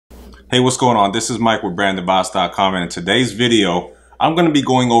Hey, what's going on? This is Mike with brandedboss.com, and in today's video, I'm going to be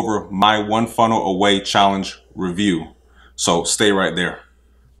going over my One Funnel Away Challenge review. So stay right there.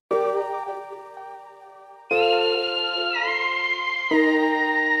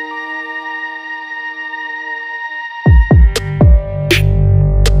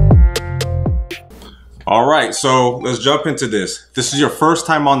 All right, so let's jump into this. If this is your first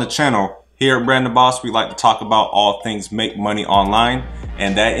time on the channel, here at Branded Boss, we like to talk about all things make money online,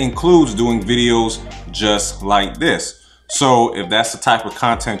 and that includes doing videos just like this. So if that's the type of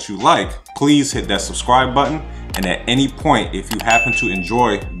content you like, please hit that subscribe button. And at any point, if you happen to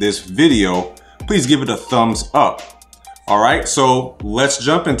enjoy this video, please give it a thumbs up. All right, so let's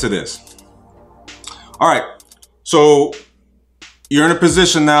jump into this. All right, so you're in a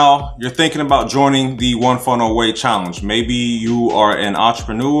position now, you're thinking about joining the One Funnel Away Challenge. Maybe you are an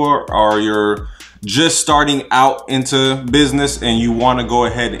entrepreneur or you're just starting out into business and you want to go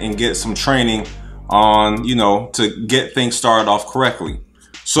ahead and get some training on, to get things started off correctly.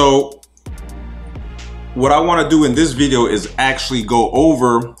 So what I want to do in this video is actually go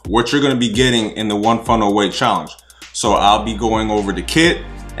over what you're going to be getting in the One Funnel Away Challenge. So I'll be going over the kit,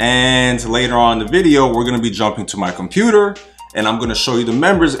 and later on in the video, we're going to be jumping to my computer, and I'm going to show you the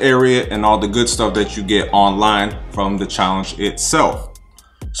members area and all the good stuff that you get online from the challenge itself.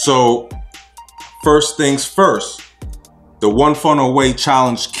 So first things first, the One Funnel Away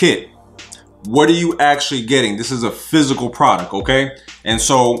Challenge kit. What are you actually getting? This is a physical product, okay? And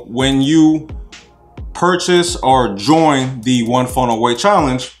so when you purchase or join the One Funnel Away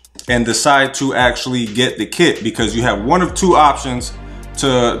Challenge and decide to actually get the kit, because you have one of two options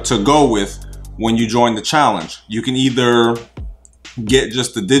to go with when you join the challenge. You can either get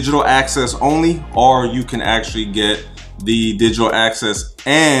just the digital access only, or you can actually get the digital access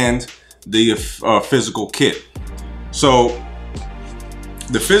and the physical kit. So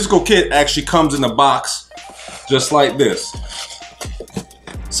the physical kit actually comes in a box just like this.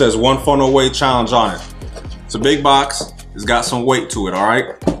 It says One Funnel Away Challenge on it. It's a big box. It's got some weight to it, all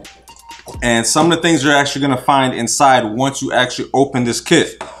right? And some of the things you're actually gonna find inside once you actually open this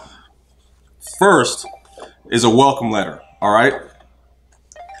kit. First is a welcome letter, all right?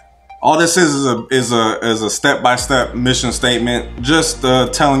 All this is a step-by-step mission statement, just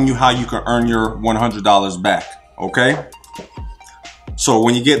telling you how you can earn your $100 back, okay? So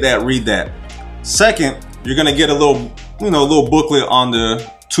when you get that, read that. Second, you're gonna get a little, little booklet on the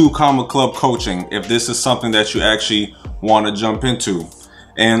 2 Comma Club coaching, if this is something that you actually want to jump into.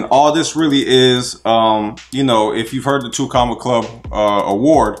 And all this really is, if you've heard the 2 Comma Club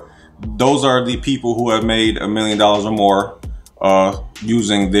award, those are the people who have made $1 million or more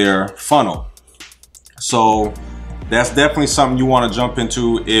using their funnel. So that's definitely something you want to jump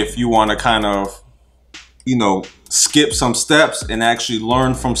into if you want to kind of, skip some steps and actually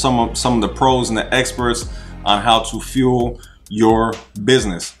learn from some of the pros and the experts on how to fuel your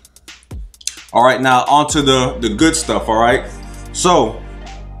business. All right, now onto the good stuff. All right, so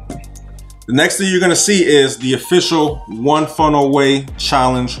the next thing you're going to see is the official One Funnel Away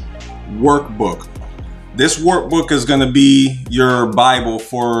Challenge workbook. This workbook is going to be your Bible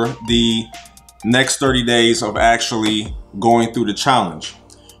for the next 30 days of actually going through the challenge.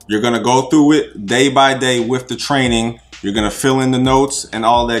 You're going to go through it day by day with the training. You're going to fill in the notes and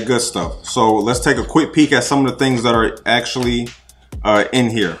all that good stuff. So let's take a quick peek at some of the things that are actually in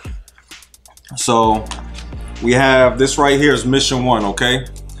here. So we have this right here is mission 1, okay?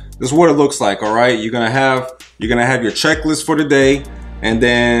 This is what it looks like, all right? You're going to have your checklist for the day, and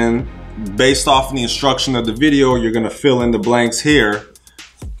then based off of the instruction of the video, you're going to fill in the blanks here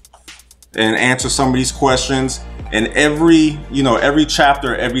and answer some of these questions. And every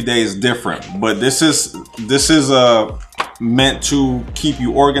chapter every day is different, but this is meant to keep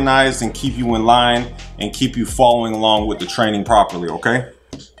you organized and keep you in line and keep you following along with the training properly, okay?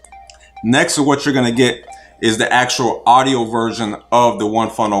 Next, what you're gonna get is the actual audio version of the One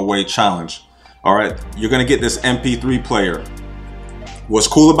Funnel Away Challenge. All right, you're gonna get this MP3 player. What's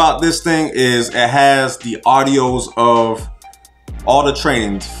cool about this thing is it has the audios of all the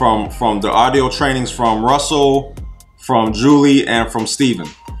trainings from the audio trainings from Russell, from Julie, and from Steven.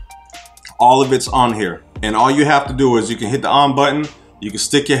 All of it's on here. And all you have to do is you can hit the on button, you can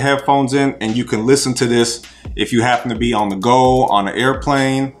stick your headphones in, and you can listen to this if you happen to be on the go, on an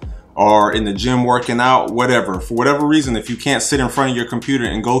airplane, or in the gym working out, whatever. For whatever reason, if you can't sit in front of your computer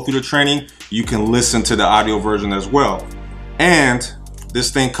and go through the training, you can listen to the audio version as well. And this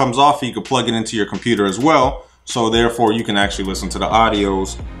thing comes off, you can plug it into your computer as well. So therefore you can actually listen to the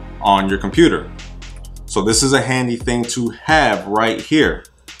audios on your computer. So this is a handy thing to have right here.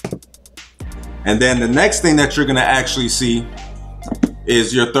 And then the next thing that you're gonna actually see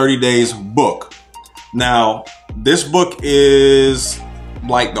is your 30 days book. Now, this book is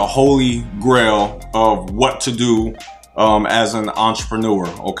like the holy grail of what to do as an entrepreneur,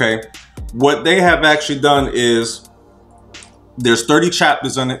 okay? What they have actually done is there's 30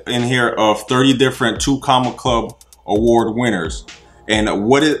 chapters in here of 30 different 2 Comma Club award winners. And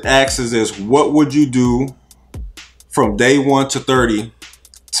what it asks is what would you do from day 1 to 30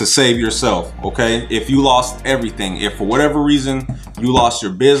 to save yourself, okay? If you lost everything, if for whatever reason you lost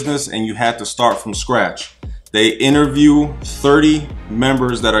your business and you had to start from scratch, they interview 30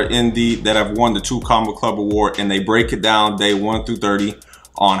 members that are that have won the 2 Comma Club Award, and they break it down day 1 through 30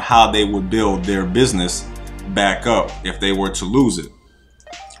 on how they would build their business back up if they were to lose it.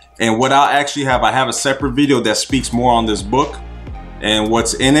 And what I have a separate video that speaks more on this book and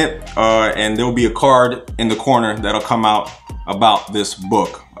what's in it, and there'll be a card in the corner that'll come out about this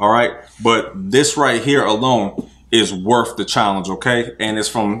book. All right, but this right here alone is worth the challenge, okay? And it's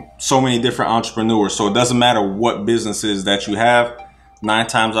from so many different entrepreneurs, so it doesn't matter what businesses that you have. 9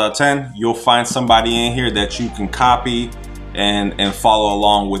 times out of 10 you'll find somebody in here that you can copy and follow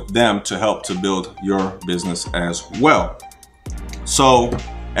along with them to help to build your business as well. So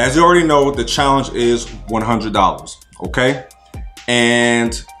as you already know, the challenge is $100, okay?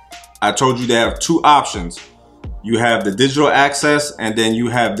 And I told you they have 2 options. You have the digital access, and then you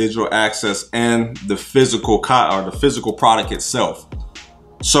have digital access and the physical product itself.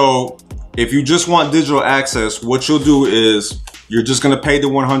 So if you just want digital access, what you'll do is you're just gonna pay the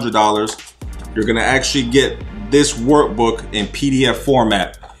 $100. You're gonna actually get this workbook in PDF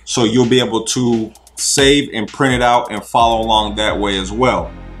format, so you'll be able to save and print it out and follow along that way as well.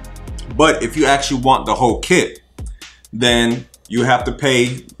 But if you actually want the whole kit, then you have to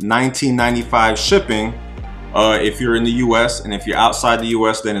pay $19.95 shipping if you're in the US, and if you're outside the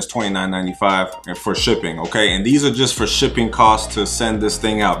US, then it's $29.95 for shipping, okay? And these are just for shipping costs to send this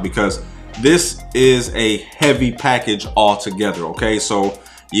thing out, because this is a heavy package altogether, okay? So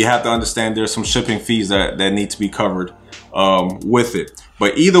you have to understand there's some shipping fees that need to be covered with it.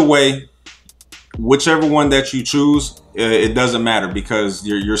 But either way, whichever one that you choose, it doesn't matter, because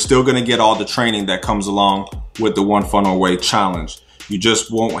you're still gonna get all the training that comes along with the One Funnel Away challenge. You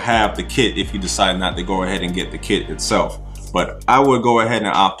just won't have the kit if you decide not to go ahead and get the kit itself. But I would go ahead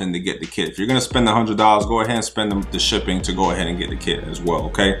and opt in to get the kit. If you're gonna spend $100, go ahead and spend the shipping to go ahead and get the kit as well,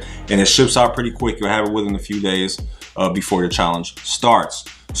 okay? And it ships out pretty quick. You'll have it within a few days before your challenge starts.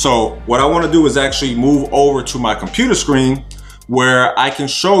 So what I wanna do is actually move over to my computer screen where I can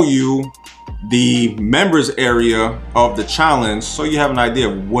show you the members area of the challenge, so you have an idea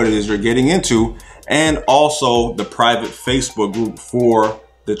of what it is you're getting into, and also the private Facebook group for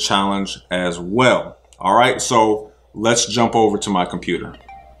the challenge as well. All right, so let's jump over to my computer.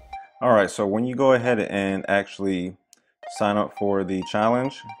 All right, so when you go ahead and actually sign up for the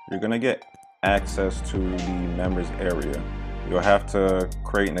challenge, you're gonna get access to the members area. You'll have to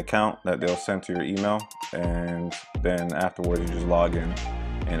create an account that they'll send to your email, and then afterwards you just log in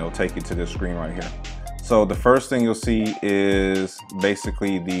and it'll take you to this screen right here. So the first thing you'll see is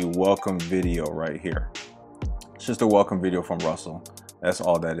basically the welcome video right here. It's just a welcome video from Russell. That's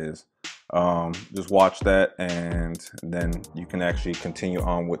all that is. Just watch that, and then you can actually continue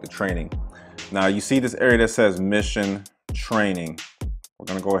on with the training. Now you see this area that says mission training. We're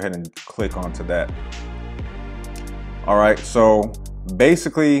gonna go ahead and click onto that. All right, so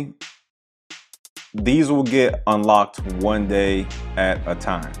basically these will get unlocked one day at a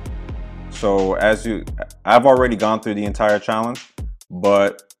time. So I've already gone through the entire challenge,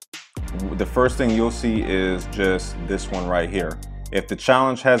 but the first thing you'll see is just this one right here. If the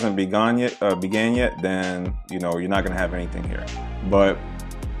challenge hasn't began yet, then you're not gonna have anything here. But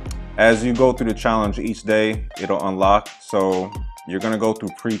as you go through the challenge each day, it'll unlock. So you're gonna go through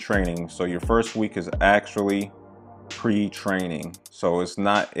pre-training. So your first week is actually pre-training. So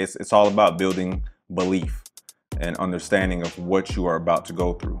it's all about building belief and understanding of what you are about to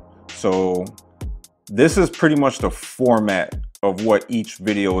go through. So this is pretty much the format of what each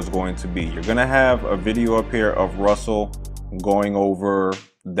video is going to be. You're gonna have a video up here of Russell going over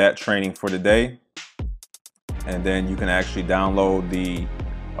that training for the day, and then you can actually download the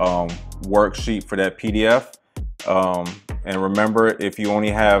worksheet for that PDF. And remember, if you only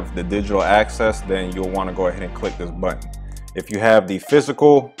have the digital access, then you'll want to go ahead and click this button. If you have the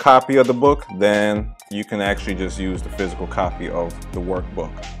physical copy of the book, then you can actually just use the physical copy of the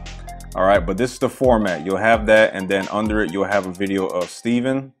workbook. All right, but this is the format. You'll have that, and then under it, you'll have a video of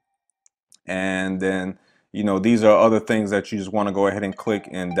Steven. And then, these are other things that you just want to go ahead and click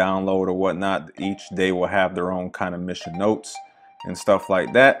and download or whatnot. Each day will have their own kind of mission notes and stuff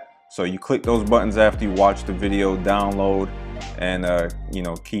like that. So you click those buttons after you watch the video, download, and you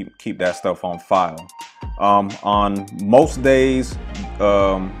know, keep that stuff on file. On most days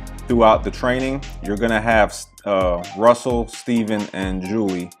throughout the training, you're gonna have Russell, Steven, and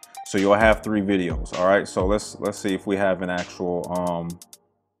Julie. So you'll have 3 videos. All right. So let's see if we have an actual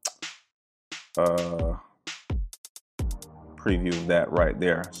preview of that right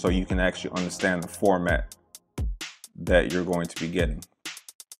there, so you can actually understand the format that you're going to be getting.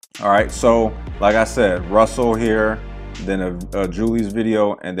 All right, so like I said, Russell here, then Julie's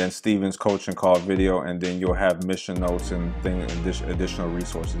video, and then Steven's coaching call video, and then you'll have mission notes and additional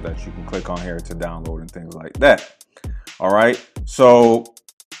resources that you can click on here to download and things like that. All right, so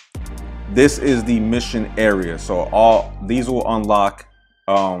this is the mission area. So all these will unlock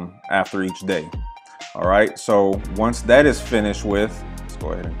after each day. All right, so once that is finished with, let's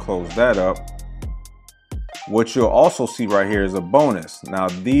go ahead and close that up. What you'll also see right here is a bonus. Now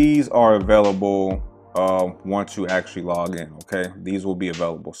these are available once you actually log in. Okay, these will be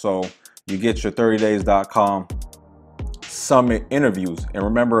available. So you get your 30days.com summit interviews. And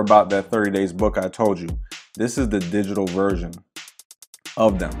remember about that 30 days book I told you. This is the digital version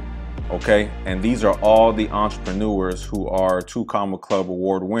of them. Okay, and these are all the entrepreneurs who are 2 Comma Club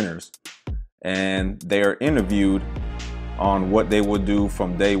award winners, and they are interviewed on what they would do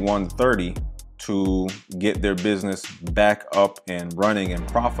from day 1 to 30 to get their business back up and running and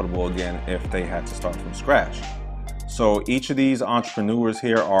profitable again if they had to start from scratch. So each of these entrepreneurs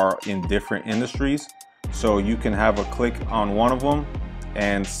here are in different industries, so you can have a click on one of them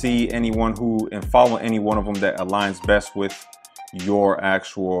and see anyone who and follow any one of them that aligns best with your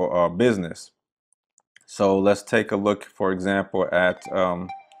actual business. So let's take a look, for example, at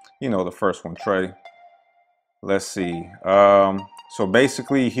you know, the first one, Trey. Let's see. So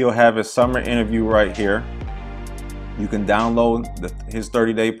basically he'll have his summer interview right here. You can download his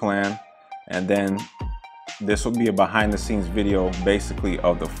 30-day plan, and then this will be a behind the scenes video basically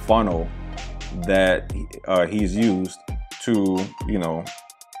of the funnel that he's used to, you know,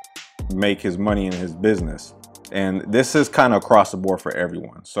 make his money in his business. And this is kind of across the board for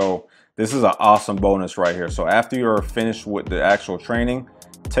everyone. So this is an awesome bonus right here. So after you're finished with the actual training,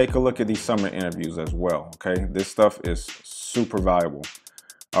 take a look at these summer interviews as well. Okay, this stuff is super valuable.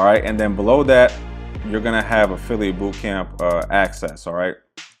 All right, and then below that, you're gonna have affiliate bootcamp access. All right,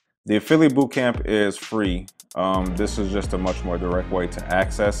 the affiliate bootcamp is free. This is just a much more direct way to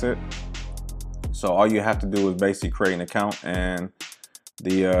access it. So all you have to do is basically create an account, and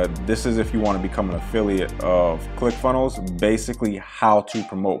this is if you want to become an affiliate of ClickFunnels, basically how to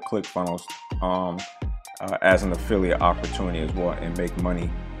promote ClickFunnels as an affiliate opportunity as well and make money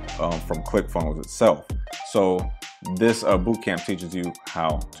from ClickFunnels itself. So this bootcamp teaches you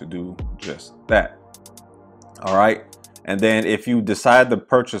how to do just that. All right, and then if you decide to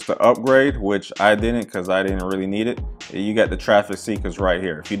purchase the upgrade, which I didn't because I didn't really need it, you got the traffic seekers right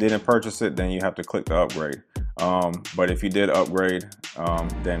here. If you didn't purchase it, then you have to click the upgrade. But if you did upgrade,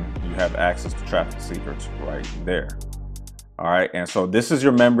 then you have access to traffic seekers right there. All right, and so this is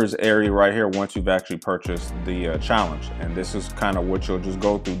your members area right here once you've actually purchased the challenge, and this is kind of what you'll just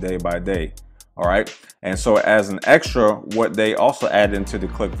go through day by day. All right, and so as an extra, what they also add into the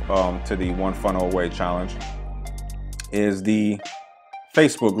to the One Funnel Away challenge is the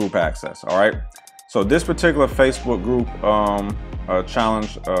Facebook group access. All right, so this particular Facebook group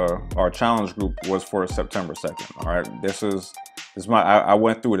challenge, our challenge group was for September 2nd. All right, this is I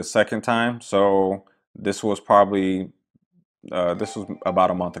went through it a second time, so this was probably this was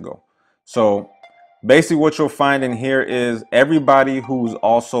about a month ago. So basically what you'll find in here is everybody who's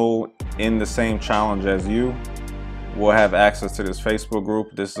also in the same challenge as you will have access to this Facebook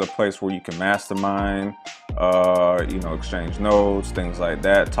group. This is a place where you can mastermind, you know, exchange notes, things like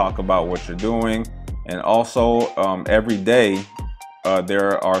that, talk about what you're doing. And also every day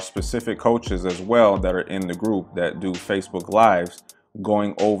there are specific coaches as well that are in the group that do Facebook Lives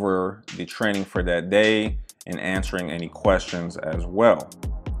going over the training for that day and answering any questions as well.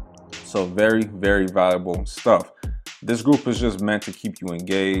 So very, very valuable stuff. This group is just meant to keep you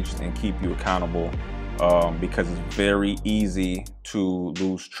engaged and keep you accountable because it's very easy to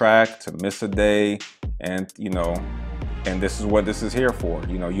lose track, to miss a day, and you know, and this is what this is here for.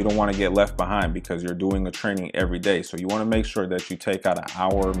 You know, you don't want to get left behind because you're doing a training every day. So you want to make sure that you take out an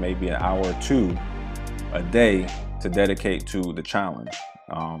hour, maybe an hour or two a day to dedicate to the challenge.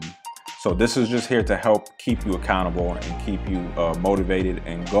 So this is just here to help keep you accountable and keep you motivated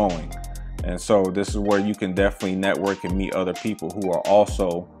and going. And so this is where you can definitely network and meet other people who are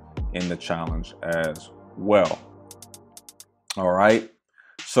also in the challenge as well. All right.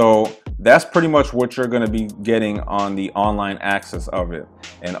 So that's pretty much what you're going to be getting on the online access of it.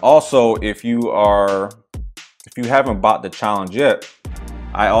 And also, if you haven't bought the challenge yet,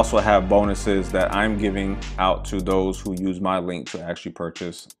 I also have bonuses that I'm giving out to those who use my link to actually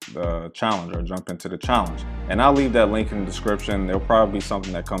purchase the challenge or jump into the challenge. And I'll leave that link in the description. There'll probably be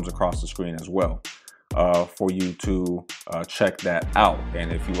something that comes across the screen as well for you to check that out.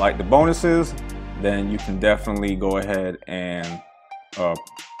 And if you like the bonuses, then you can definitely go ahead and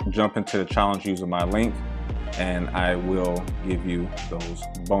jump into the challenge using my link, and I will give you those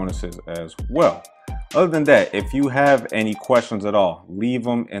bonuses as well. Other than that, if you have any questions at all, leave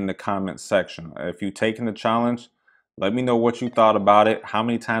them in the comment section. If you've taken the challenge, let me know what you thought about it. How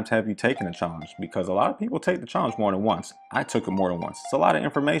many times have you taken the challenge? Because a lot of people take the challenge more than once. I took it more than once. It's a lot of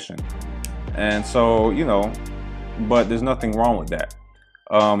information. And so, you know, but there's nothing wrong with that.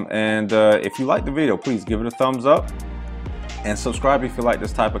 If you like the video, please give it a thumbs up and subscribe if you like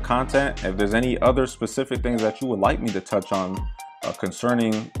this type of content. If there's any other specific things that you would like me to touch on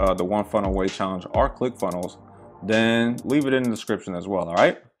concerning the One Funnel Away Challenge or ClickFunnels, then leave it in the description as well, all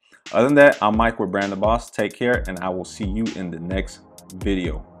right? Other than that, I'm Mike with Brand the Boss. Take care, and I will see you in the next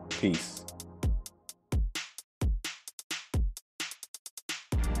video. Peace.